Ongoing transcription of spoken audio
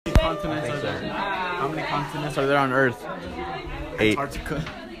continents are there? How many continents are there on Earth? 8. Antarctica.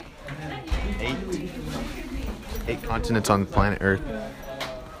 8 continents on planet Earth.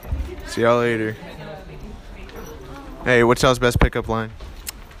 See y'all later. Hey, what's y'all's best pickup line?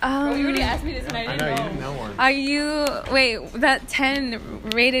 You already asked me this and I didn't know. know one. Are you that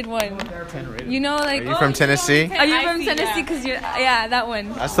 10 rated one? 10 rated. You know, like. Are you from Tennessee? Are you from Tennessee? Because you're that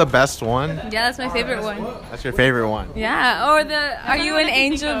one. That's the best one. Yeah, that's my favorite one. That's your favorite one. Yeah, or are you an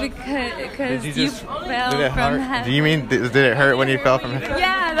angel because you fell Did it from hurt? heaven? Do you mean did it hurt when you fell from heaven?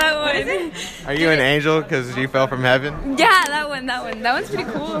 Yeah, that one. Are you an angel because you fell from heaven? Yeah, that one. That one's pretty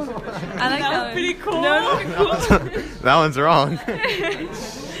cool. I like that one. Pretty cool. That one's wrong.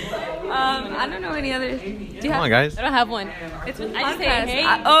 I don't know any other. Do you Come have? on, guys. I don't have one. It's for the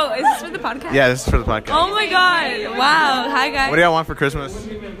podcast. Is this for the podcast? Yeah, this is for the podcast. Oh my god! Wow. Hi guys. What do y'all want for Christmas?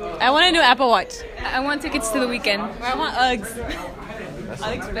 I want a new Apple Watch. I want tickets to the weekend. I want Uggs.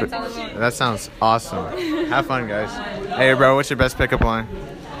 That sounds awesome. Have fun, guys. Hey, bro, what's your best pickup line?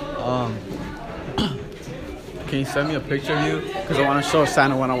 Can you send me a picture of you? Because I want to show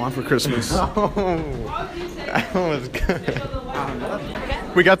Santa what I want for Christmas. Oh, that was good.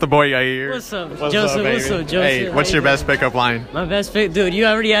 We got the boy right here. What's up, What's Joseph? up, baby? What's up, Joseph? Hey, what's your best pickup line? My best pick, dude. You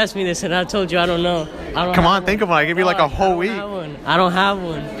already asked me this, and I told you I don't know. Come on, think of one. I give you like a whole week. I don't have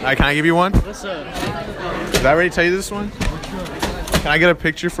one. Can I give you one? What's up? Did I already tell you this one? Can I get a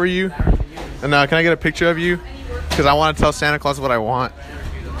picture for you? And can I get a picture of you? Because I want to tell Santa Claus what I want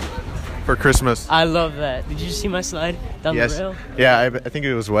for Christmas. I love that. Did you see my slide down the rail? Yeah, I think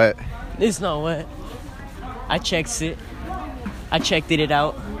it was wet. It's not wet. I checked it. I checked it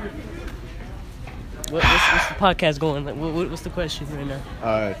out. What's the podcast going? Like, what's the question right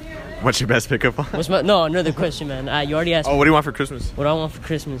now? What's your best pickup line? Another question, man. You already asked me. Oh, what do you want for Christmas? What I want for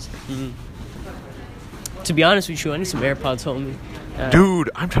Christmas? To be honest with you, I need some AirPods, homie. Dude,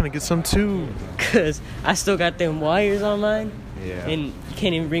 I'm trying to get some too. Because I still got them wires on mine. Yeah. And you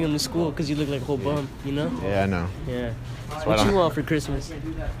can't even bring them to school because you look like a whole bum, you know? Yeah, I know. Yeah. What you want for Christmas?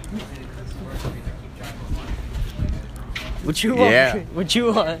 What you want? Yeah. What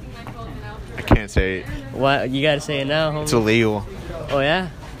you want? I can't say it. What? You gotta say it now, homie. It's illegal. Oh, yeah?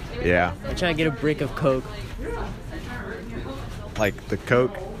 Yeah. I'm trying to get a brick of Coke. Like the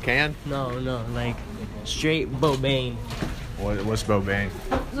Coke can? No, like straight Bobane. What's Bobane?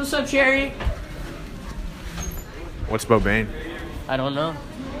 What's up, Cherry? What's Bobane? I don't know.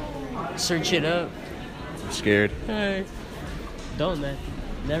 Search it up. I'm scared. Hey. Don't, man.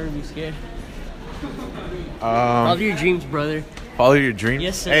 Never be scared. Follow your dreams, brother. Follow your dreams?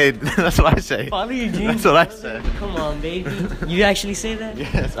 Yes, sir. Hey, that's what I say. Follow your dreams. That's what I said. Come on, baby. You actually say that?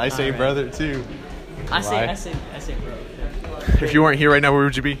 Yes, I say All right. brother too. I say bro. If you weren't here right now, where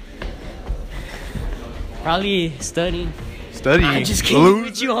would you be? Probably studying. Studying. I just kidding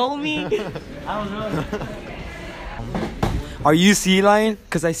with you, homie. I don't know. Are you sea lion?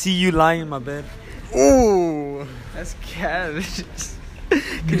 Cause I see you lying in my bed. Ooh, that's cabbage.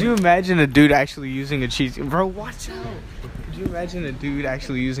 Could you imagine a dude actually using a cheesy... Bro, watch out. Could you imagine a dude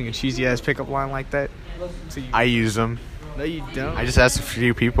actually using a cheesy-ass pickup line like that? I use them. No, you don't. I just asked a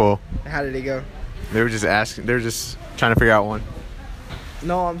few people. How did it go? They were just asking. They were just trying to figure out one.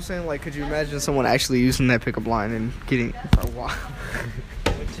 No, I'm saying, like, could you imagine someone actually using that pickup line and getting... Bro, wow.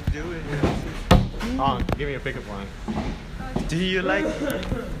 What you doing? Give me a pickup line. Do you like?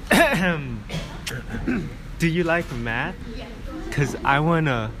 Do you like math? Cause I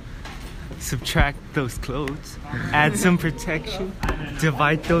wanna subtract those clothes, add some protection,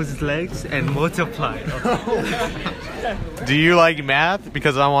 divide those legs, and multiply. Do you like math?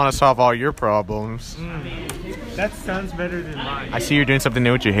 Because I want to solve all your problems. That sounds better than mine. I see you're doing something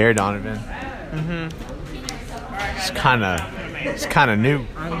new with your hair, Donovan. It's kind of new.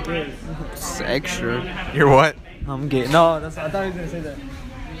 I'm gay. It's extra. You're what? I'm gay. No, I thought he was gonna say that.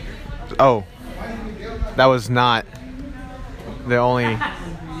 Oh, that was not the only.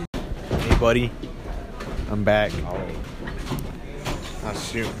 Hey, buddy, I'm back. Oh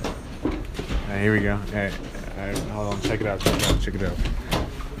shoot! Here we go. All right, hold on. Check it out. Check it out.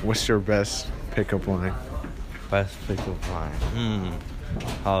 What's your best pickup line? Best pickup line.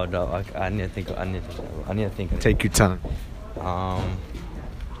 Hold up. I need to think. I need to think. Take your time.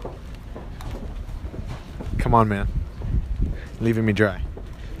 Come on, man. Leaving me dry.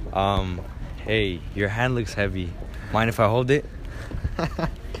 Hey, your hand looks heavy. Mind if I hold it? That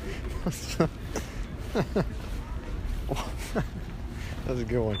was a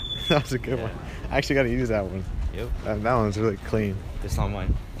good one. That was a good one. I actually got to use that one. Yep. That one's really clean. It's not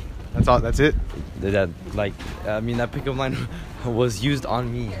mine. That's all. That's it. That pickup line was used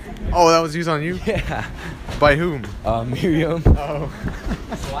on me. Oh, that was used on you. Yeah. By whom? Miriam. Oh.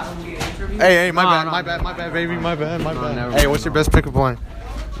 Hey, my No, bad, baby, my bad. never Hey, what's your best pickup line?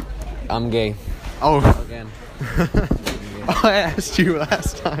 I'm gay. Oh, Again. oh, I asked you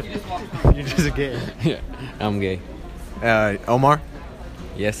last time. You're just gay. Yeah. I'm gay. Omar,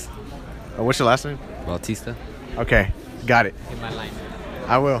 Yes. what's your last name? Bautista. Okay, got it. In my line.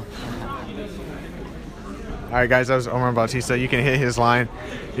 I will. All right, guys, that was Omar Bautista. You can hit his line.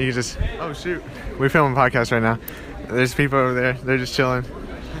 You can just. Oh shoot, we're filming a podcast right now. There's people over there. They're just chilling.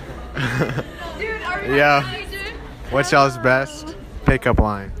 Yeah. What's y'all's best pickup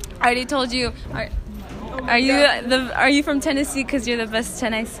line? I already told you. Are you from Tennessee? Because you're the best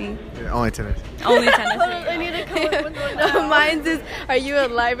Tennessee. Only tennis. Only Tennessee. I need to come up with one. No, mine's is, are you a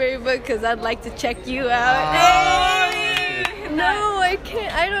library book? Because I'd like to check you out. Hey! No, I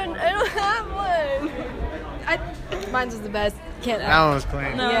can't. I don't have one. Mine's was the best. Can't. That one was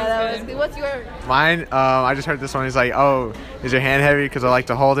clean. No. Yeah, that was good. good. What's yours? Mine, I just heard this one. He's like, oh, is your hand heavy? Because I like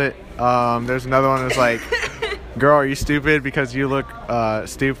to hold it. There's another one that's like, girl, are you stupid? Because you look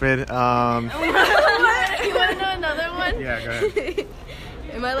stupid. What? You want to know another one? Yeah, go ahead.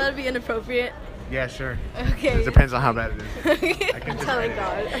 Am I allowed to be inappropriate? Yeah, sure. Okay. It depends on how bad it is. I'm telling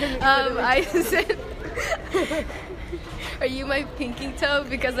God. I said, are you my pinky toe?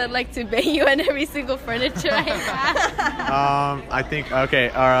 Because I'd like to bang you on every single furniture I have. I think, okay,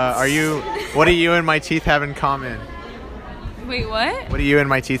 what do you and my teeth have in common? Wait, what? What do you and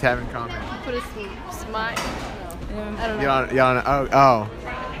my teeth have in common? Put a smile. No. I don't know. You don't know.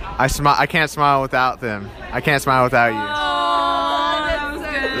 I can't smile without them. I can't smile without you. Oh, that was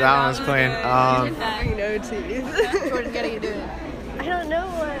good. That one's clean. You know, teeth. Jordan, what are you doing? I don't know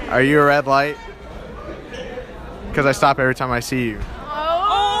what. Are you a red light? Because I stop every time I see you.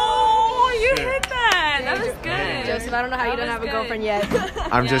 Oh, you hit that. That was good. Joseph, I don't know how you don't have a girlfriend yet.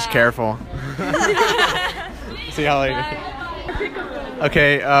 I'm just careful. See y'all later.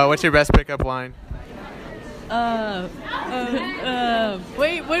 Okay, what's your best pickup line?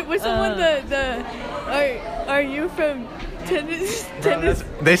 Wait, what's the one are you from Tennessee?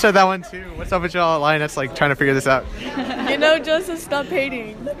 They said that one too. What's up with y'all line that's like trying to figure this out? You know, Joseph, stop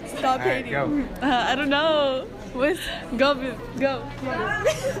hating. Stop Alright, hating. go. I don't know. Go.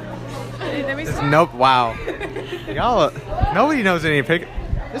 Let me see. Nope. Wow. Y'all, nobody knows any pick.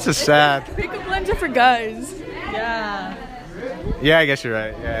 This is sad. Pickup lines are for guys. Yeah. Yeah, I guess you're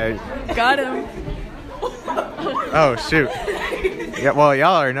right. Yeah. Got him. Oh shoot. Yeah. Well,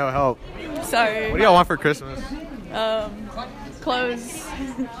 y'all are no help. Sorry. What do y'all want for Christmas? Clothes.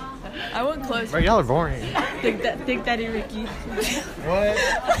 I want clothes. Bro, y'all are boring. Think Daddy Ricky. What?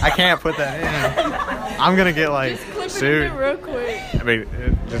 I can't put that in. I'm gonna get like Clip it sued. in real quick. I mean,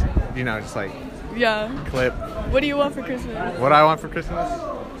 just like Yeah. clip. What do you want for Christmas? What I want for Christmas?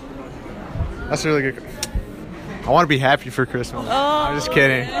 That's really good. I want to be happy for Christmas. I'm just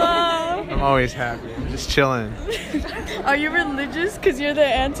kidding. I'm always happy. I'm just chilling. Are you religious? Because you're the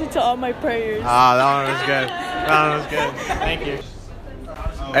answer to all my prayers. Ah, that one was good. That one was good. Thank you.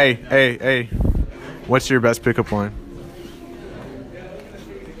 Hey. What's your best pickup line?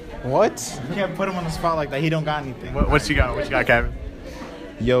 What? You can't put him on the spot like that. He don't got anything. What you got? What you got, Kevin?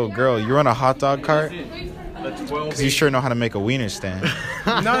 Yo, girl, you run a hot dog cart? Because you sure know how to make a wiener stand.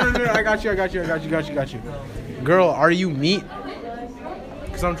 No, I got you. Girl, are you meat?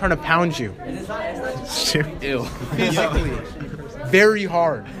 Because I'm trying to pound you. Ew. Physically. Very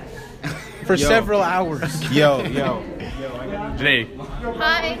hard. For several hours. Yo. Janae,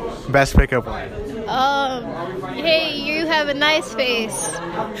 Hi. best pickup line. Hey, you have a nice face.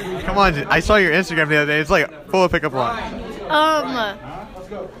 Come on, I saw your Instagram the other day. It's like full of pickup lines.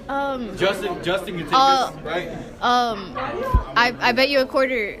 Justin can take this, right? I bet you a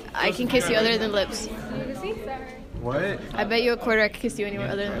quarter I can kiss you other than lips. What? I bet you a quarter I can kiss you anywhere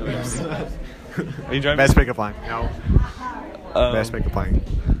other than lips. Are you driving? Best pickup line. No. Best pickup line.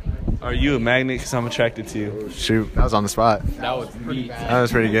 Are you a magnet? Because I'm attracted to you. Shoot, that was on the spot. That was me. That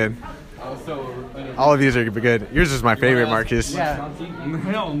was pretty good. All of these are good. Yours is my favorite, Marcus.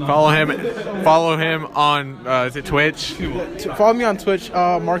 Follow him on is it Twitch? Follow me on Twitch,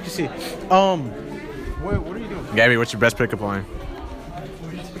 Marcus C. What are you doing? Gabby, what's your best pickup line?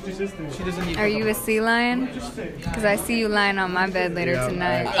 Are you a sea lion? Because I see you lying on my bed later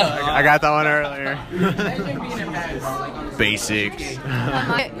tonight. I got that one earlier. Basics.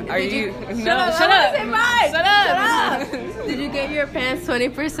 Are you? Shut up! Did you get your pants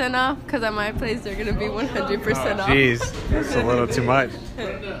 20% off? Because at my place they're gonna be 100% off. Jeez, that's a little too much.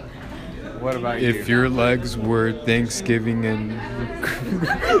 What about you? If your legs were Thanksgiving and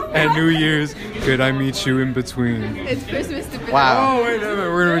and New Year's, could I meet you in between? It's Christmas to Wow. Oh, wait, no,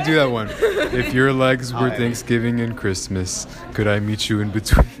 we're gonna do that one. If your legs were Thanksgiving and Christmas, could I meet you in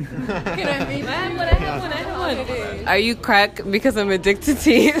between? Are you crack because I'm addicted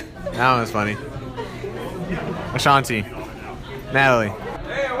to you? That one was funny. Ashanti. Natalie.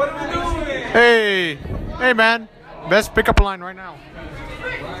 Hey, what are we doing? Hey! Hey, man. Best pickup line right now.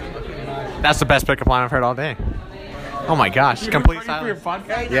 That's the best pickup line I've heard all day. Oh my gosh. Complete silence.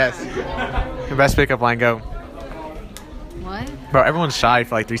 Yes. The best pickup line, go. What? Bro, everyone's shy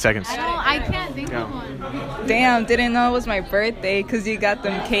for like 3 seconds. I can't think of one. Damn, didn't know it was my birthday because you got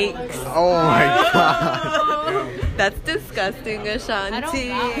them cakes. Oh my god. That's disgusting,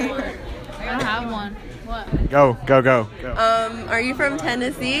 Ashanti. I don't have one. What? Go. Are you from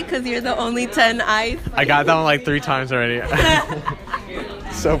Tennessee? Because you're the only 10 I see. I got that one like 3 times already.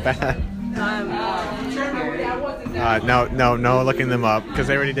 So bad. No looking them up because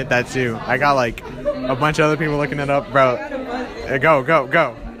they already did that too. I got like a bunch of other people looking it up, bro. Go.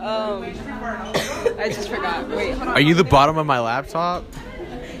 I just forgot. Wait, hold on. Are you the bottom of my laptop?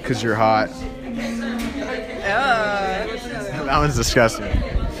 Because you're hot. That one's disgusting.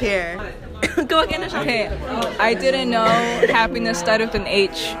 Here. Go again, Ashanti. Okay, I didn't know happiness started with an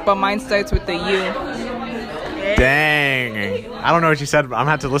H, but mine starts with a U. Dang. I don't know what you said, but I'm going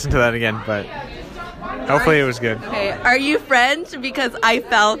to have to listen to that again, but hopefully it was good. Okay, are you French? Because I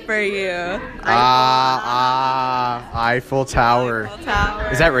fell for you. Eiffel Tower. Eiffel Tower.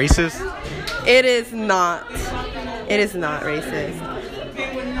 Is that racist? It is not. It is not racist.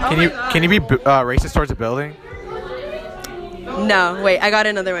 Can you be racist towards a building? No, wait, I got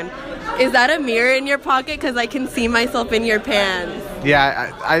another one. Is that a mirror in your pocket? Because I can see myself in your pants.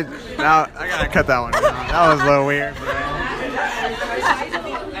 Yeah, I gotta cut that one. That was a little weird.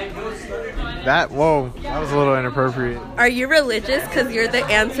 That was a little inappropriate. Are you religious? Because you're the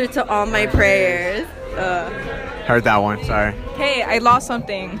answer to all my prayers. Heard that one, sorry. Hey, I lost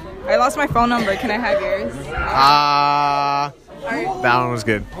something. I lost my phone number. Can I have yours? That one was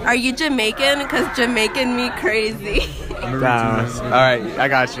good. Are you Jamaican? Because Jamaican me crazy. Alright, I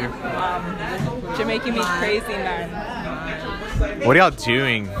got you. Jamaican me crazy, man. What are y'all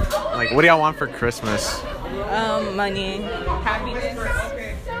doing? Like, what do y'all want for Christmas? Money. Happiness.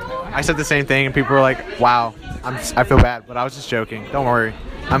 I said the same thing and people were like, wow, I feel bad, but I was just joking. Don't worry.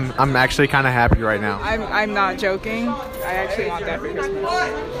 I'm actually kind of happy right now. I'm not joking. I actually want that for Christmas.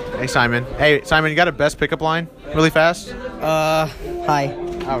 Hey, Simon. Hey, Simon, you got a best pickup line really fast? Hi.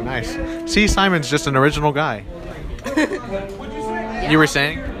 Oh, nice. See, Simon's just an original guy. You were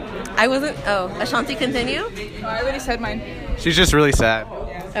saying? I wasn't. Oh, Ashanti, continue? Oh, I already said mine. She's just really sad.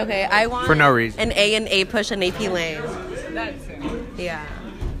 Okay, I want for no reason. An A and A push and AP lane. That's it. Yeah.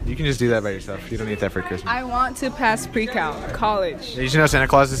 You can just do that by yourself. You don't need that for Christmas. I want to pass pre-cal, college. Did you know Santa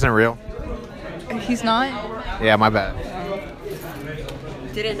Claus isn't real? He's not? Yeah, my bad.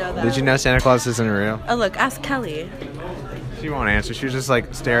 Didn't know that. Did you know Santa Claus isn't real? Oh, look, ask Kelly. She won't answer. She was just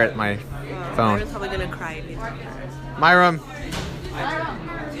like stare at my phone. Myra's probably gonna cry if you talk. Myra.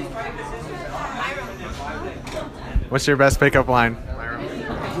 What's your best pickup line?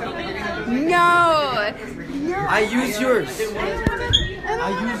 No. I use yours.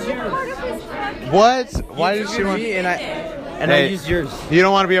 What? Why did she want? And I use yours. You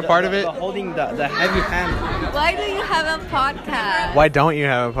don't want to be a part of it? Holding the heavy hand. Why do you have a podcast? Why don't you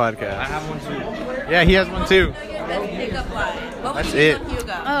have a podcast? I have one too. Yeah, he has one too. Best pickup line. What would That's you it. tell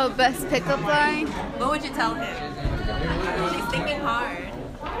Hugo? Oh, best pickup line? What would you tell him? She's thinking hard.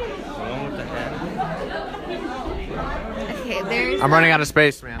 Okay, there's. I'm running out of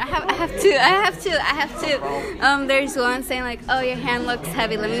space, man. I have to. There's one saying like, "Oh, your hand looks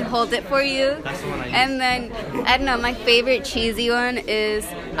heavy. Let me hold it for you." That's the one I use. And then I don't know. My favorite cheesy one is,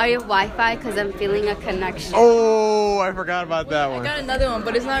 "Are you Wi-Fi? Because I'm feeling a connection." Oh, I forgot about that I one. got another one,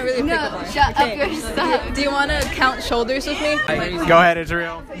 but it's not really a pickup line. Shut up your stuff. Do you want to count shoulders with me? Go ahead,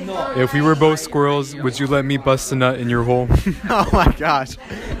 Israel. If we were both squirrels, would you let me bust a nut in your hole? Oh my gosh.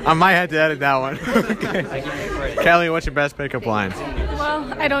 I might have to edit that one. Kelly, what's your best pickup lines? Well,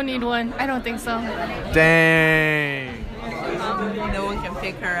 I don't need one. I don't think so. Dang. No one can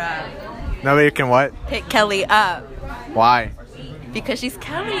pick her up. Nobody can what? Pick Kelly up. Why? Because she's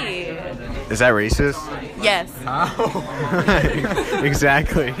Kelly. Is that racist? Yes.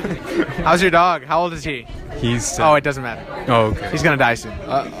 Exactly. How's your dog? How old is he? He's. Oh, it doesn't matter. Oh, okay. He's gonna die soon.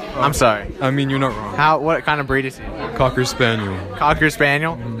 I'm sorry. I mean, you're not wrong. What kind of breed is he? Cocker Spaniel. Cocker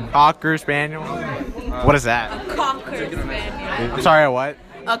Spaniel? Cocker Spaniel? What is that? Cocker Spaniel. I'm sorry, what?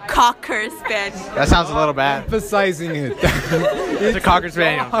 A Cocker Spaniel. That sounds a little bad. Emphasizing it. It's a Cocker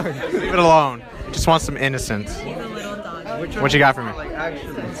Spaniel. Leave it alone. Just want some innocence. What you got for me?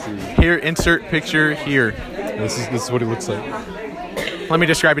 Here, insert picture here. This is what it looks like. Let me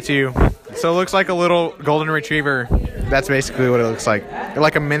describe it to you. So it looks like a little golden retriever. That's basically what it looks like.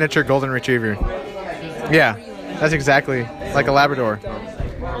 Like a miniature golden retriever. Yeah, that's exactly like a Labrador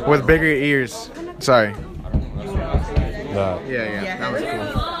with bigger ears. Sorry. Yeah. That was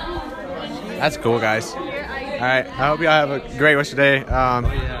cool. That's cool, guys. All right. I hope you all have a great rest of the day.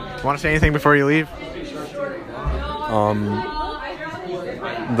 Want to say anything before you leave?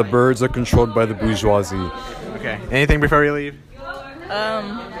 The birds are controlled by the bourgeoisie. Okay. Anything before you leave?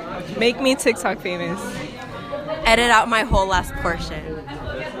 Make me TikTok famous. Edit out my whole last portion.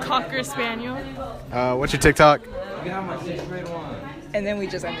 Cocker Spaniel. What's your TikTok? And then we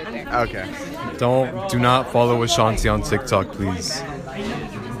just end it there. Okay. Do not follow Ashanti on TikTok, please.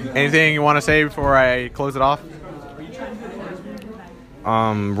 Anything you want to say before I close it off?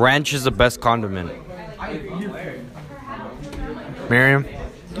 Ranch is the best condiment. Miriam?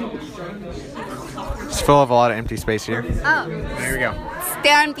 It's full of a lot of empty space here. Oh. There we go.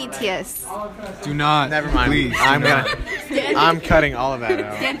 Stay on BTS. Do not. Never mind. Please. I'm cutting all of that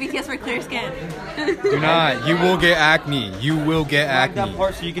out. Stand BTS for clear skin. Do not. You will get acne. You will get acne. That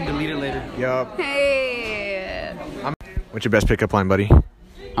part so you can delete it later. Yup. Hey. What's your best pickup line, buddy?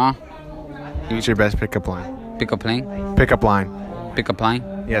 Huh? What's your best pickup line? Pickup line? Pickup line. Pickup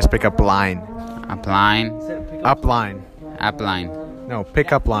line? Yes, pickup line. Up line? Up line. Up line. No,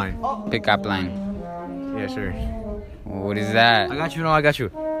 pickup line. Pickup line. Yeah, sure. What is that? I got you. No, I got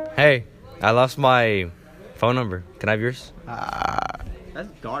you. Hey, I lost my phone number. Can I have yours? That's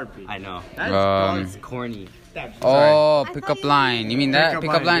garbage. I know. That's corny. Oh, pickup line. You mean that?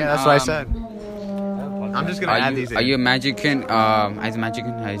 Pickup line? Yeah, that's what I said. I'm just gonna add these in. Are you a magician? As a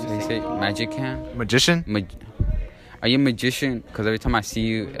magician? How do you say it? Magician? Magician? Are you a magician? Because every time I see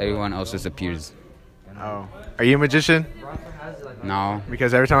you, everyone else disappears. Oh. Are you a magician? No.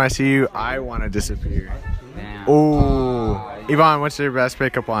 Because every time I see you, I want to disappear. Damn. Ooh. Yvonne, what's your best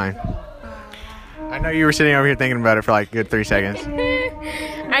pickup line? I know you were sitting over here thinking about it for like a good 3 seconds.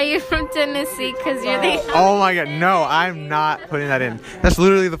 Are you from Tennessee? Because you're the... Oh my god, no, I'm not putting that in. That's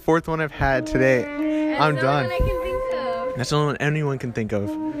literally the 4th one I've had today. I'm done. That's the only one I can think of. That's the only one anyone can think of.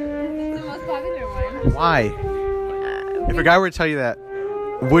 It's the most popular one. Why? If a guy were to tell you that,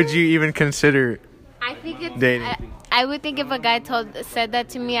 would you even consider I think it's... dating? I would think if a guy said that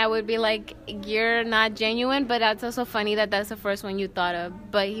to me, I would be like, you're not genuine, but that's also funny that that's the first one you thought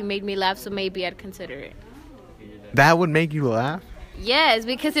of. But he made me laugh, so maybe I'd consider it. That would make you laugh? Yes,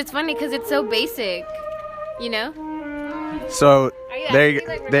 because it's funny, because it's so basic, you know? So, there you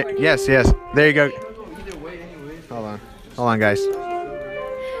actually, go. like, Yes, there you go. Hold on, guys.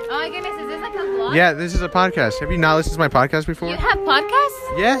 Oh my goodness, is this like a vlog? Yeah, this is a podcast. Have you not listened to my podcast before? You have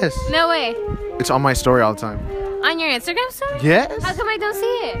podcasts? Yes. No way. It's on my story all the time. On your Instagram story? Yes. How come I don't see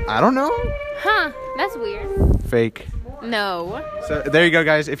it? I don't know. Huh, that's weird. Fake. No. So there you go,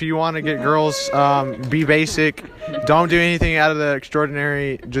 guys. If you want to get girls, be basic. Don't do anything out of the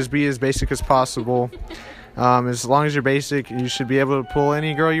extraordinary. Just be as basic as possible. As long as you're basic, you should be able to pull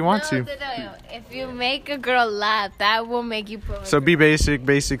any girl you want to. No. If you make a girl laugh, that will make you pull. So be basic,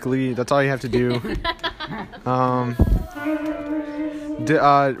 basically. That's all you have to do.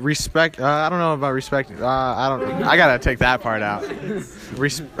 Respect. I don't know about respect. I gotta take that part out.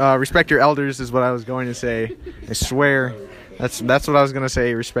 Respect your elders is what I was going to say. I swear, that's what I was gonna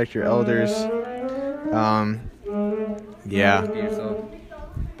say. Respect your elders. Yeah. Just be yourself.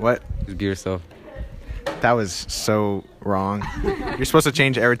 What? Just be yourself. That was so wrong. You're supposed to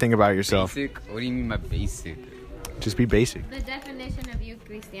change everything about yourself. Basic? What do you mean by basic? Just be basic. The definition of you,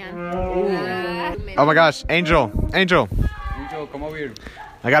 Christian. Oh my gosh, Angel, Angel, come over here.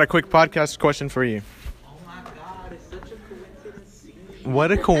 I got a quick podcast question for you.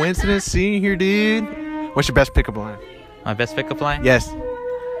 What a coincidence seeing you here, dude. What's your best pickup line? My best pickup line? Yes.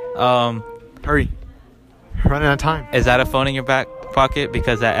 Hurry. Running out of time. Is that a phone in your back pocket?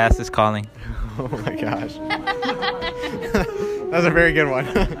 Because that ass is calling. Oh my gosh. That's a very good one.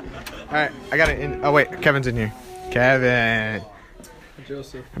 Alright, I got it in. Oh wait, Kevin's in here. Kevin.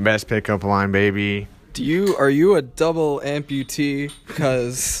 Joseph. Best pickup line, baby. Are you a double amputee?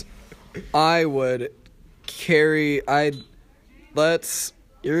 Because I would carry. Let's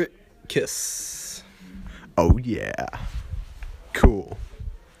your kiss. Oh yeah. Cool.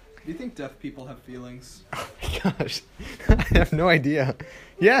 Do you think deaf people have feelings? Oh my gosh. I have no idea.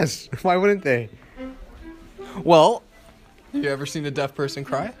 Yes. Why wouldn't they? Well, have you ever seen a deaf person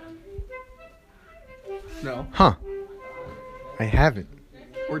cry? No. Huh. I haven't.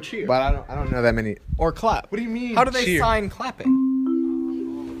 Or cheer. But I don't know that many. Or clap. What do you mean? How do they cheer? sign clapping?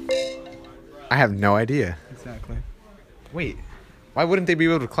 I have no idea. Exactly. Wait, why wouldn't they be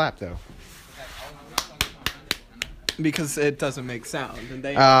able to clap though? Because it doesn't make sound, and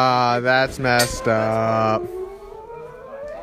they. That's messed up.